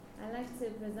I'd like to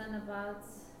present about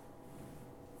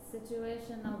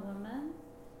situation of women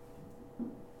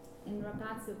in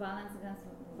regards to violence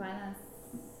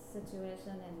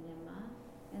situation in Myanmar.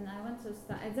 And I want to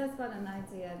start, I just got an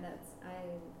idea that I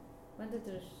wanted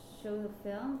to show a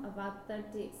film, about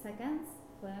 30 seconds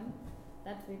film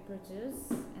that we produce,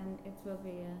 and it will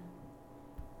be a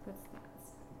good start.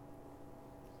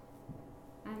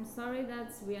 I'm sorry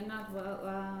that we are not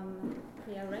well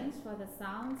prearranged for the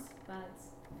sounds, but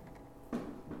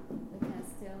we can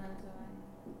still enjoy.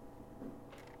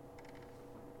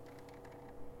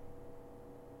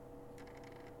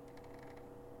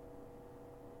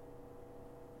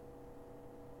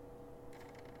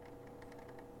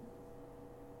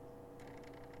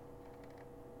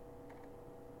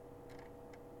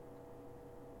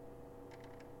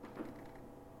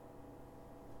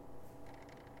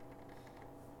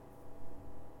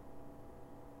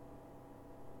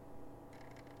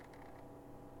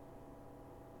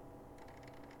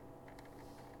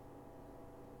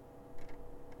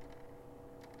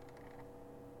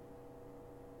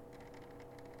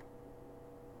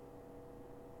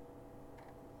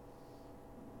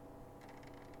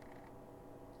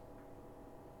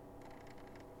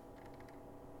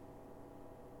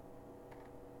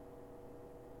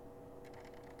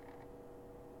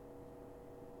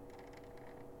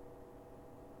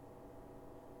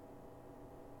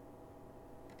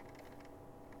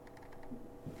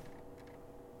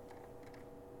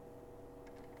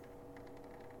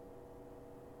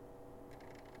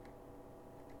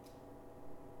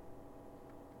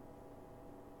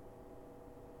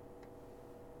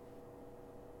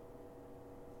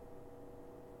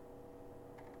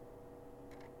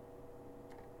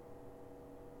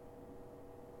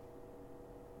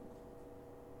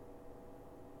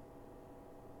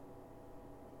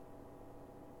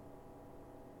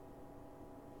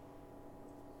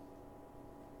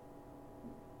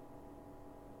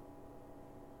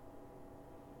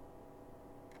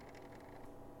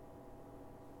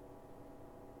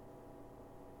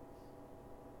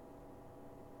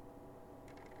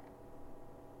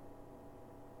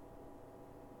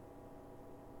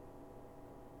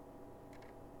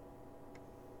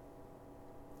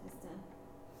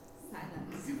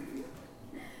 Silence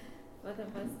for the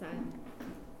first time.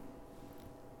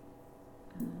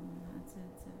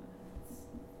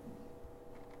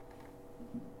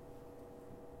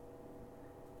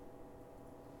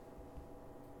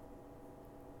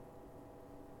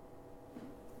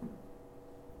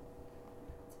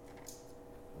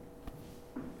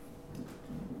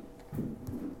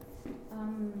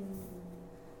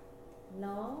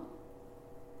 Law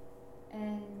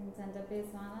and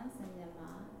gender-based violence in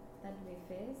Myanmar that we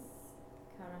face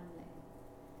currently.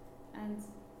 And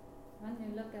when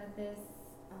you look at this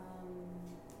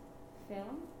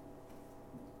film,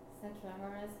 sexual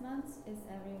harassment is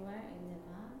everywhere in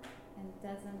Myanmar and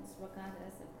doesn't regard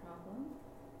as a problem,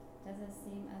 doesn't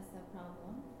seem as a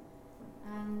problem.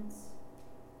 And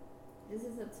this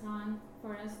is a time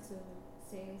for us to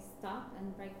say stop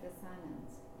and break the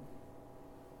silence.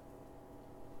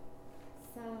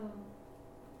 So,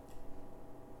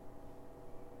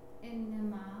 in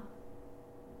Myanmar,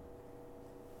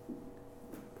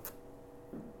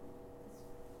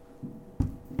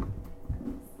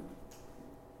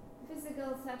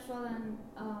 physical, sexual, and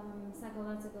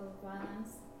psychological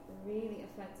violence really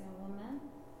affecting women,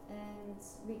 and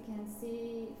we can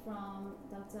see from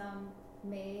Dr.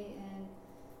 May and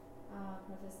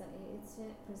Professor Ei's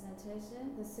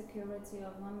presentation, the security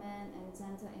of women and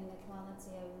gender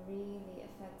inequality are really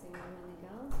affecting women and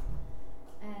girls.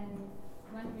 And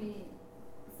when we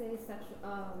say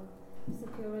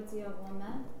security of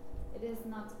women, it is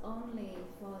not only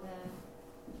for the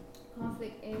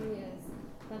conflict areas,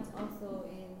 but also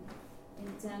in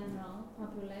general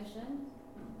population.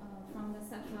 From the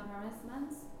sexual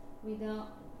harassment, we don't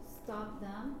stop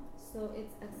them, so it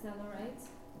accelerates,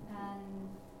 and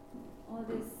all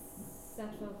this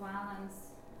sexual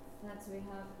violence that we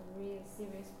have a really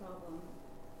serious problem.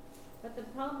 But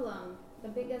the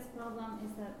biggest problem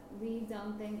is that we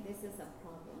don't think this is a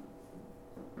problem.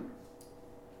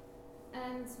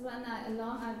 And when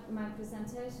along my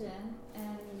presentation,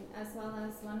 and as well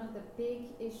as one of the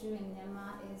big issue in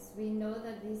Myanmar is we know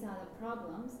that these are the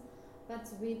problems, but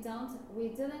we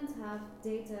didn't have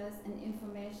data and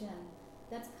information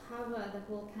that cover the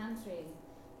whole country.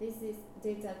 This is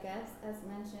data gaps, as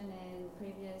mentioned in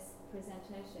previous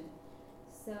presentation.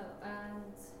 So,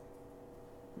 and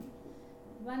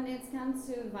when it comes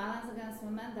to violence against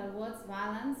women, the words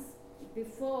violence,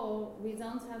 before we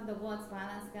don't have the words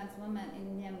violence against women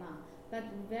in Myanmar, but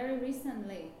very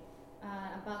recently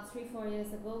about 3-4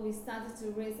 years ago, we started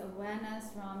to raise awareness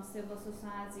from civil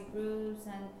society groups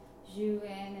and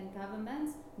UN and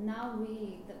governments. Now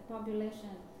the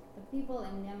population, the people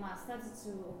in Myanmar started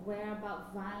to aware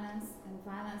about violence and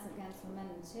violence against women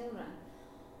and children.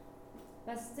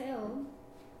 But still,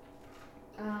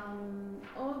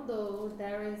 although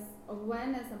there is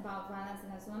awareness about violence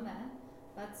against women,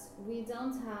 but we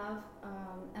don't have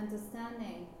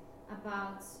understanding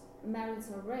about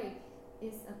marital rape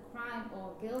is a crime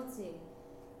or guilty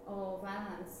or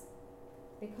violence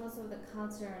because of the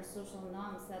culture and social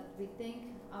norms that we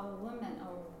think our woman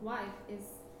or wife is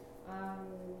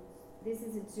this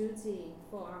is a duty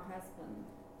for our husband.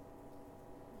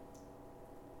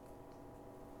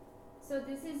 So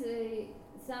this is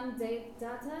some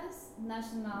data,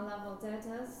 national level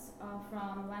data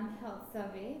from One Health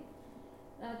survey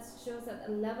that shows that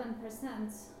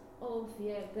 11% of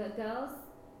girls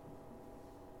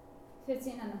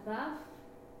 15 and above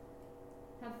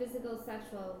have physical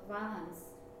sexual violence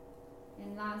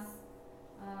in last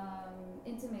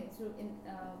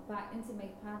by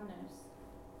intimate partners,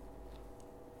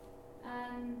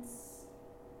 and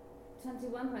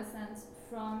 21%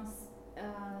 from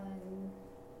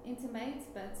intimate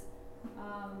but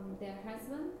their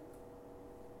husband.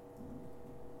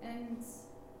 And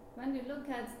when you look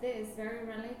at this, very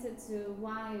related to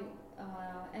why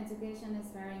education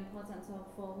is very important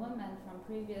for women from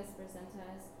previous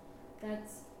presenters, that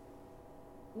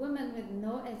women with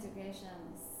no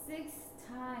education 6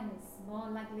 times more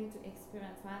likely to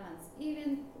experience violence,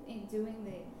 even during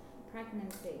the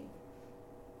pregnancy.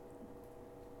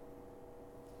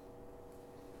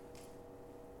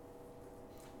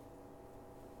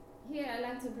 Here I'd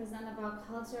like to present about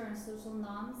culture and social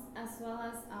norms as well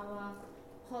as our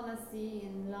policy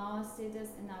and law status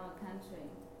in our country.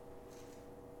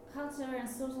 Culture and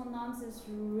social norms is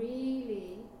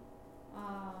really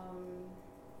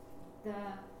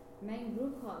the main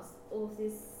root cause of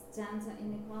this gender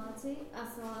inequality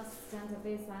as well as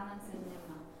gender-based violence in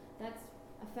Myanmar that's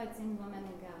affecting women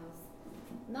and girls.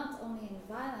 Not only in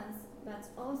violence, but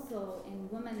also in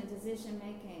women in decision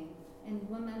making, and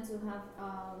women to have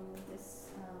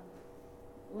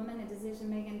women in decision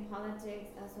making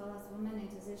politics as well as women in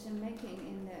decision making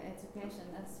in their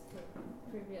education, as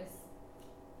previous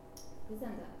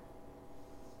presenter.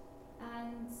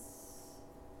 And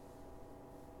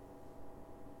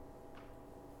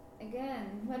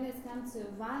again, when it comes to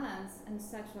violence and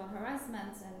sexual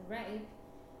harassment and rape,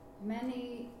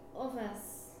 many of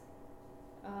us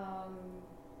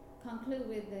conclude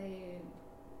with the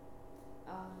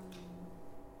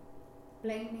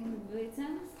blaming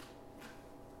victims.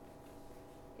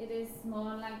 It is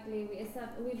more likely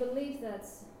we believe that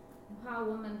how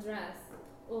women dress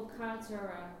or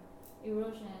cultural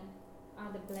erosion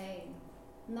are the blame,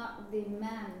 not the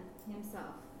man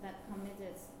himself that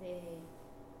committed the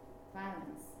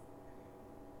violence.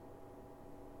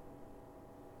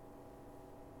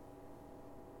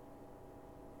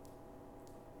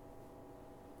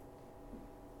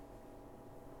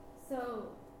 So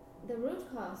the root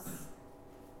cause,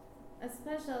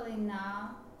 especially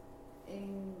now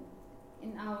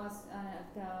in our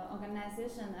the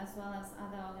organization as well as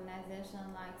other organizations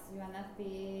like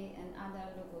UNFPA and other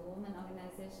local women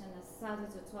organizations, have started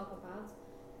to talk about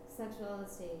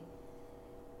sexuality.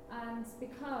 And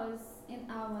because in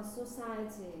our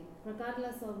society,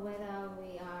 regardless of whether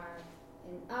we are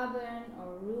in urban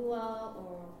or rural,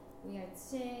 or we are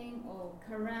Ching or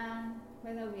Karen,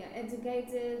 whether we are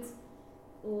educated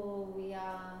or we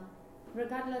are,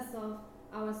 regardless of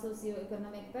our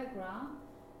socio-economic background,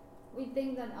 we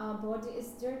think that our body is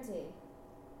dirty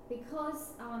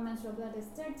because our menstrual blood is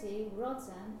dirty,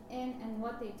 rotten, and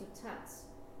unworthy to touch.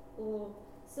 Or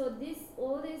so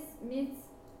all these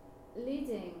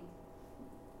misleading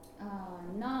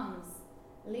norms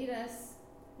lead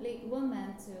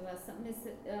women to a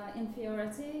submissive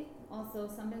inferiority, also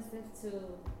submissive to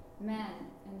men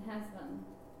and husband.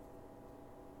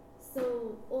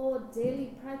 So all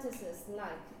daily practices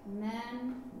like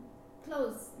men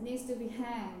clothes needs to be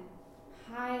hung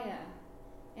higher,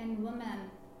 and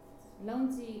women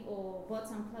longi or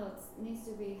bottom clothes needs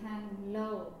to be hung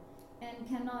low, and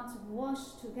cannot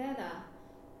wash together,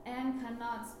 and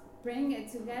cannot bring it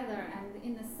together and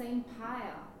in the same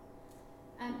pile.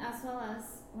 And as well as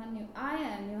when you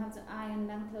iron, you have to iron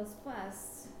men clothes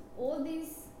first. All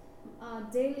these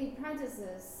daily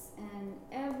practices, and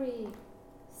every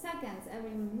seconds,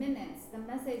 every minute, the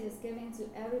message is given to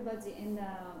everybody in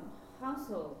the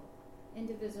household,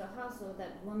 individual household,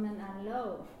 that women are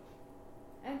low.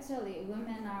 Actually,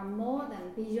 women are more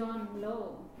than beyond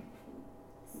low.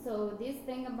 So this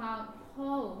thing about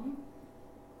home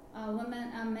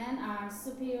women and men are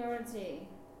superiority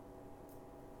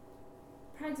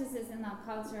practices in our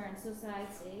culture and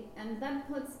society, and that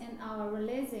puts in our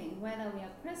religion, whether we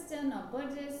are Christian or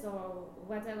Buddhist or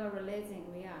whatever religion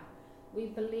we are. We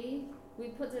believe, we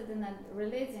put it in a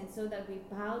religion so that we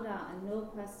bow down and no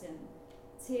question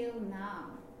till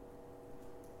now.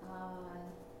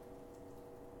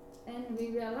 And we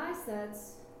realize that,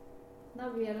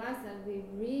 we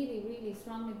really, really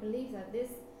strongly believe that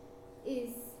this is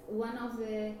one of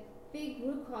the big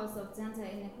root cause of gender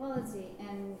inequality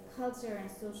and culture and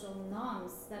social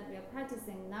norms that we are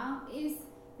practicing now is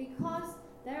because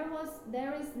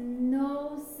there is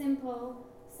no simple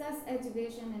sex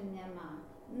education in Myanmar,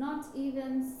 not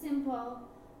even simple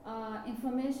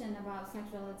information about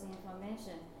sexuality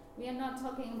information. We are not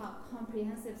talking about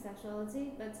comprehensive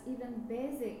sexuality, but even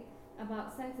basic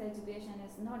about sex education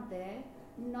is not there,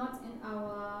 not in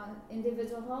our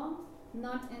individual home,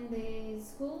 not in the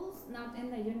schools, not in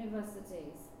the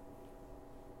universities.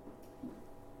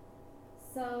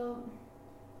 So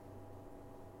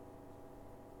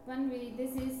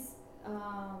this is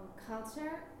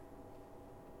culture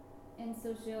and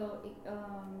social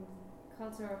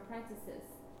cultural practices.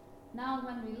 Now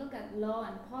when we look at law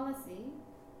and policy,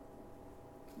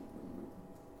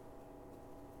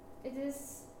 it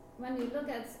is when we look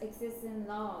at existing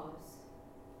laws,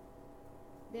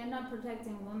 they are not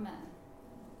protecting women.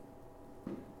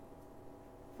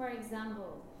 For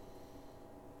example,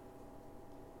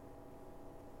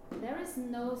 there is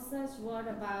no such word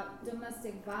about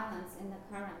domestic violence in the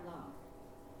current law.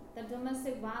 The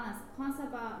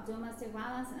concept about domestic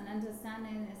violence and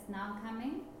understanding is now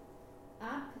coming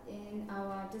up in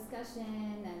our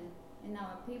discussion and in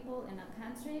our people, in our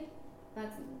country,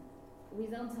 but we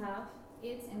don't have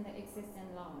it in the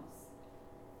existing laws.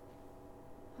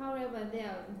 However, there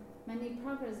are many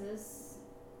progresses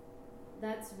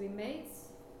that we made,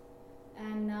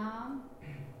 and now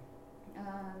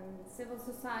civil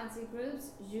society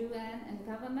groups, UN and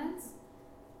governments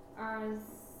are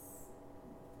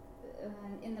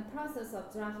in the process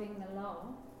of drafting the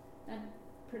law, that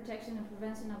protection and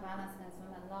prevention of violence against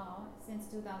women law since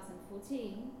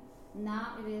 2014.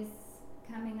 Now it is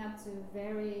coming up to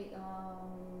very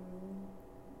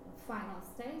final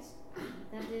stage.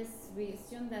 That is, we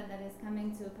assume that is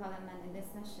coming to Parliament in this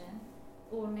session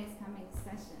or next coming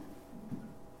session.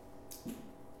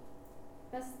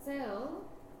 But still,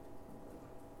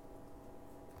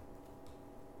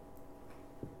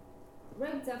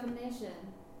 rape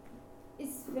definition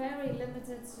is very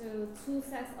limited to two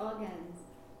sex organs,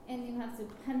 and you have to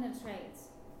penetrate,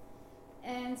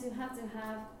 and you have to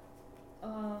have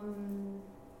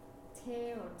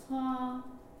tear or torn,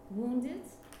 wounded,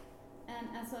 and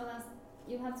as well as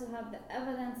you have to have the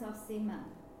evidence of semen,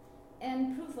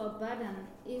 and proof of burden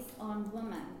is on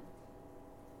woman,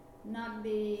 not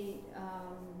the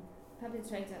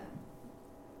perpetrator.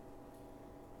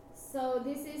 So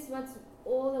this is what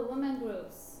all the women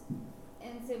groups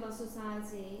in civil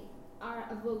society are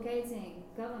advocating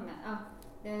government,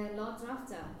 the law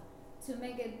drafter, to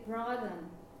make it broaden,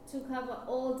 to cover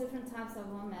all different types of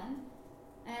women,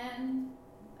 and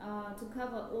to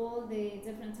cover all the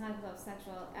different types of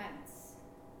sexual acts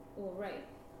or rape.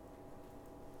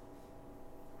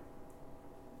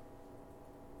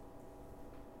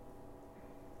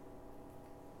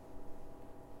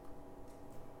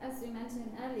 As we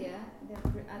mentioned earlier, the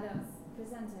other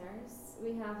presenters,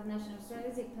 we have a National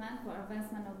Strategic Plan for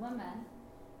Advancement of Women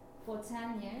for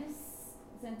 10 years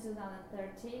since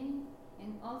 2013,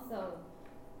 and also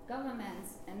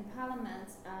governments and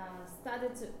parliaments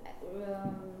started to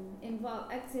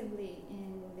involve actively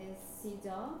in this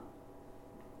CEDAW,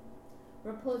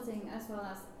 reporting as well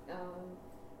as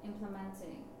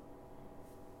implementing.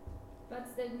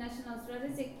 But the National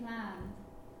Strategic Plan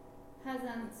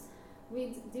hasn't. We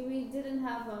don't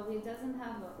have a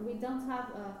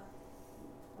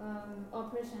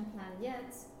operation plan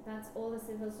yet. But all the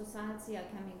civil society are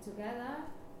coming together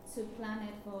to plan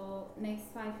it for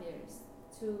next 5 years,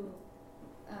 to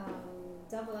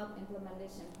develop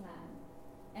implementation plan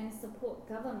and support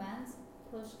government,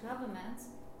 push government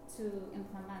to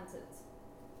implement it.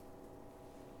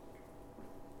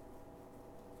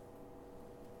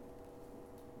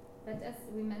 But as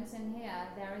we mentioned here,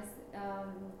 there is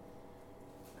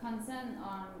concern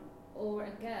on or a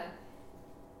gap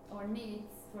or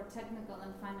needs for technical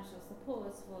and financial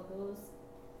support for those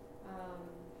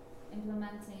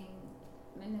implementing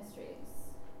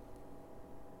ministries.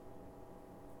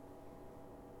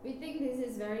 We think this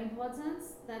is very important,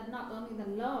 that not only the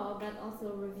law but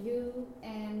also review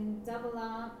and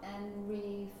develop and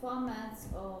reformat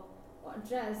or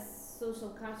address social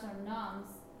cultural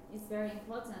norms it's very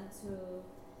important to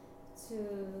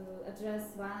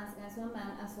address violence against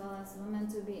women, as well as women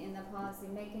to be in the policy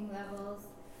making levels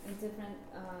in different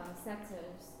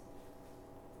sectors.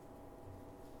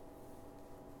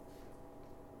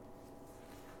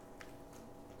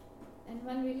 And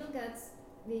when we look at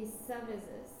these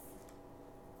services,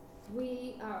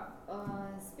 we are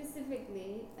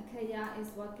specifically, Kaya is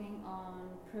working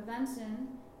on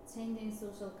prevention, changing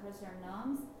social cultural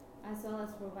norms, as well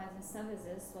as providing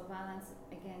services for violence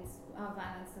against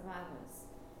violence survivors.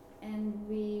 And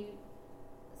we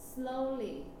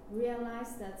slowly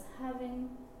realize that having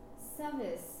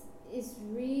service is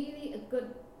really a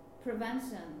good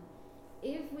prevention.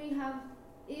 If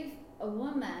a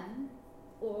woman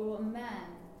or a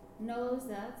man knows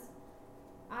that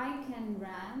I can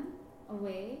run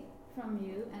away from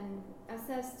you and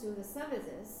access to the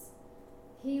services,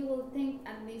 he will think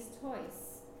at least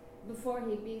twice before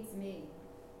he beats me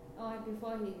or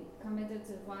before he committed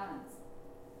to violence.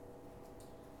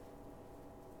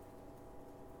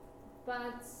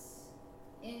 But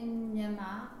in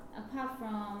Myanmar, apart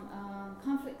from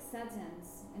conflict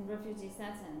settings and refugee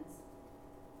settings,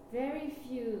 very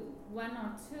few, one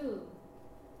or two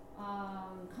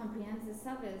comprehensive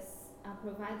service are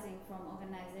providing from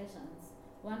organizations.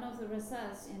 One of the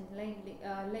research in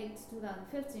late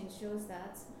 2015 shows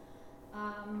that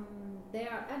there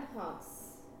are ad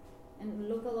hocs and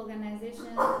local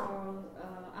organizations or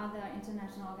other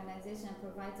international organizations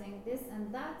providing this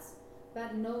and that,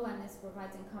 but no one is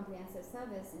providing comprehensive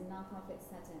service in non-conflict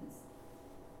settings.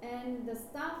 And the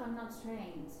staff are not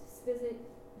trained specifically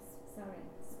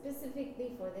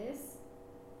for this.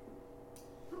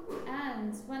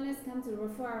 And when it comes to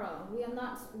referral, we are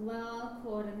not well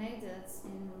coordinated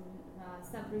in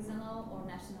sub-regional or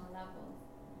national level.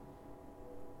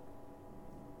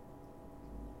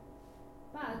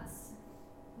 But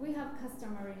we have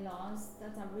customary laws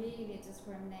that are really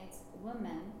discriminate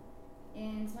women,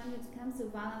 and when it comes to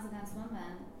violence against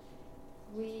women,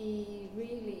 we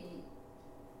really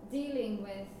dealing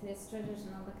with this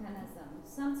traditional mechanism.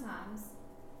 Sometimes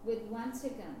with one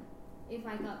chicken, if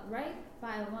I got raped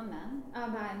by a man,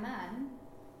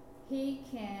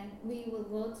 we will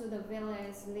go to the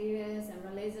village leaders and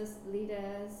religious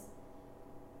leaders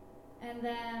and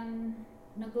then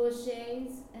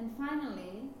negotiate, and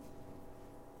finally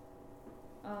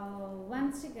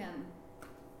one chicken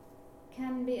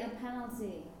can be a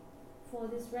penalty for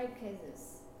these rape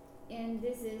cases, and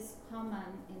this is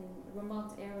common in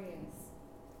remote areas.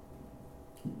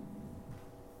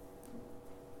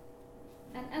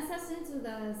 And accessing to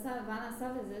the violence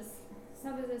services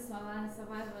for violence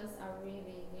survivors are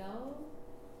really low,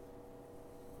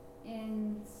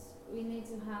 and we need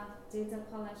to have data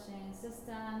collection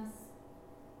systems,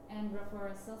 and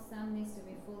referral system needs to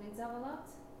be fully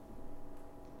developed.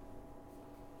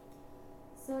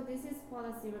 So this is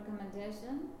policy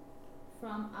recommendation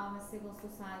from our civil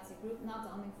society group, not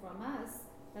only from us,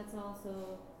 but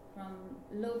also from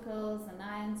locals and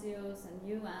INGOs and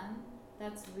UN,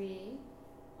 that we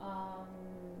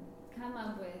come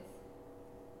up with.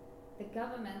 The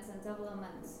government and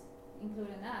development,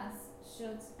 including us,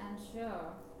 should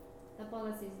ensure the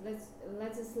policies,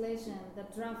 legislation, the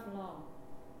draft law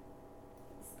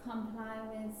is comply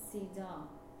with CEDAW.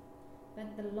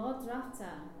 But the law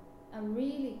drafter are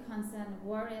really concerned,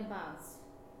 worried about.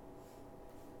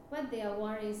 What they are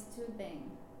worried is two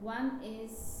things. One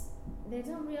is they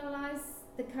don't realize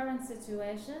the current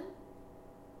situation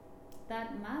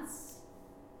that much,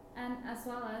 and as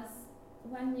well as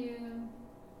when you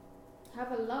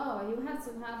have a law, you have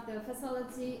to have the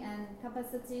facility and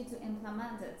capacity to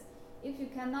implement it. If you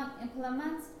cannot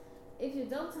implement, if you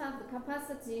don't have the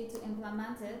capacity to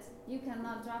implement it, you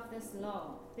cannot draft this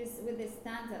law with the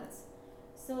standards.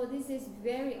 So this is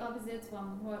very opposite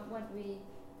from what we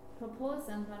propose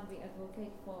and what we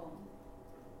advocate for.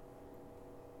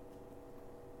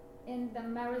 In the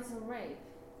marital rape,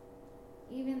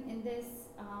 even in this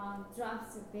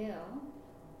draft bill,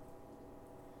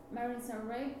 marital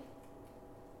rape,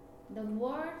 the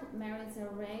word marital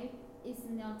rape is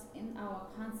not in our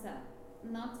concept,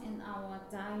 not in our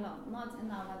dialogue, not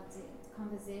in our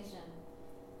conversation.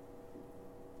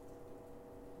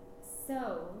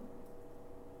 So,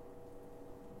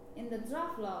 in the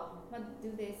draft law, what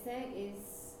do they say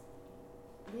is,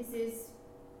 this is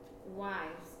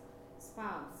wife's,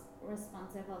 spouse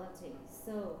responsibility.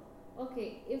 So,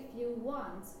 okay, if you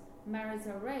want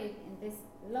marital rape in this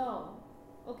law,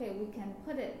 okay, we can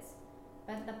put it,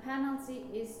 but the penalty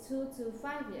is 2 to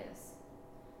 5 years.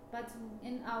 But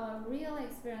in our real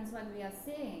experience, what we are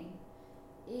seeing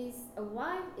is a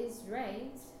wife is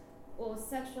raped or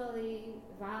sexually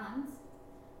violent,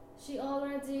 She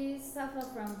already suffered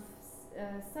from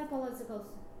psychological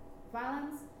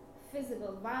violence,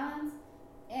 physical violence,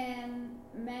 and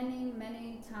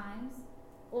many times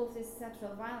of this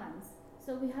sexual violence.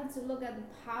 So we have to look at the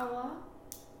power,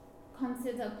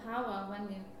 consider power when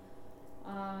you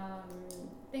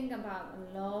think about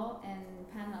law and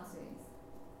penalties.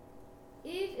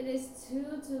 If it is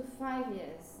 2 to 5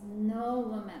 years, no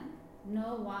woman,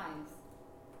 no wife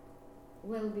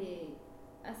will be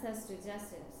access to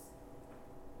justice.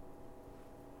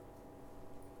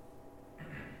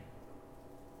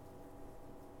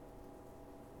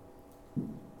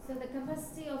 So the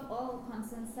capacity of all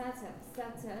concerned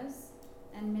sectors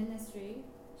and ministry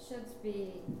should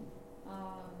be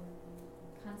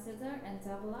considered and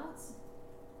developed,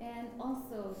 and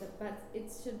also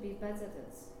it should be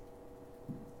budgeted.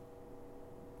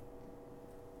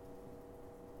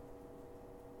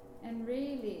 And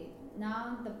really,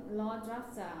 now the law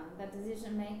drafter, the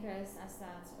decision makers are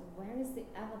said, where is the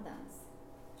evidence?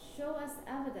 Show us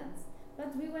evidence.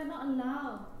 But we were not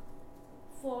allowed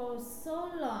for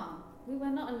so long. We were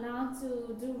not allowed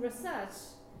to do research.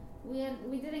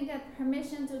 We didn't get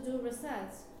permission to do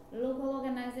research. Local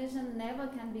organization never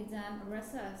can be done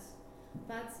research.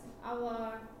 But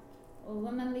our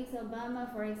Women League of Burma,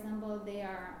 for example, they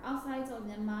are outside of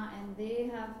Myanmar and they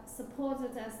have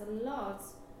supported us a lot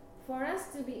for us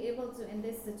to be able to, in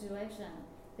this situation,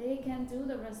 they can do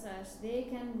the research, they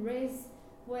can raise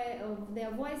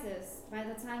their voices by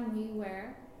the time we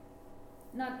were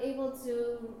not able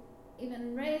to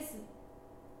even raise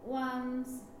one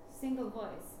single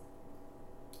voice.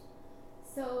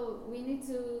 So we need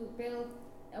to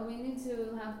we need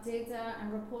to have data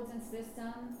and reporting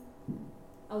system,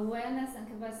 awareness and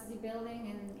capacity building,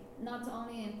 and not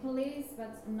only in police,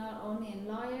 but not only in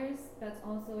lawyers, but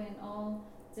also in all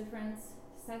different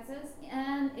sectors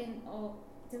and in all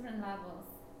different levels.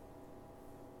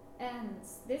 And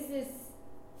this is,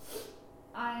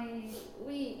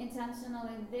 we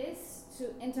intentionally this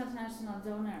to international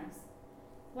donors.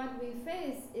 What we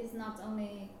face is not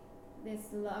only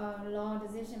this law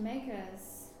decision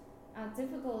makers are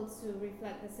difficult to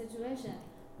reflect the situation,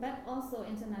 but also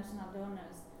international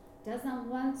donors doesn't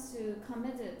want to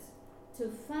commit it to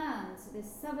fund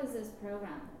this services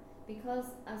program, because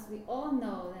as we all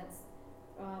know that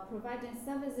providing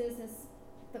services is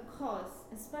the cost,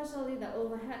 especially the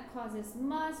overhead cost, is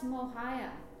much more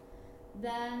higher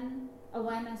than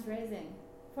awareness raising.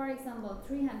 For example,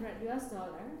 $300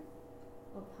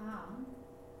 or pound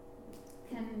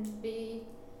can be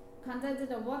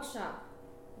conducted a workshop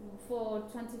for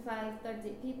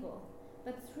 25-30 people,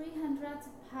 but 300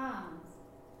 pounds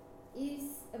is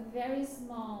a very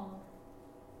small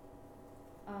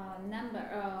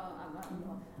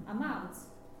amount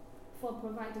for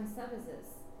providing services.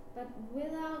 But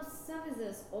without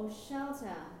services or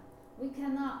shelter, we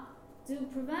cannot do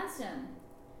prevention,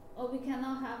 or we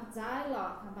cannot have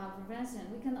dialogue about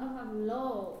prevention. We cannot have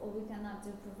law, or we cannot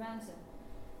do prevention.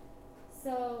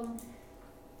 So,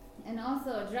 and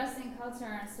also addressing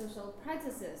culture and social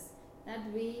practices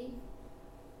that we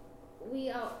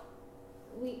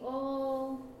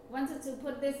all wanted to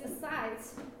put this aside,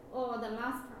 or the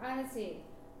last priority.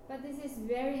 But this is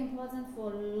very important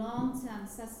for long-term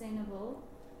sustainable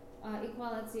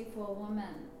equality for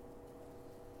women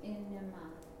in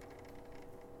Myanmar.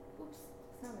 Oops,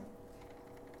 sorry.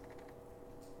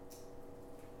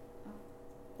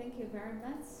 Thank you very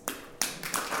much.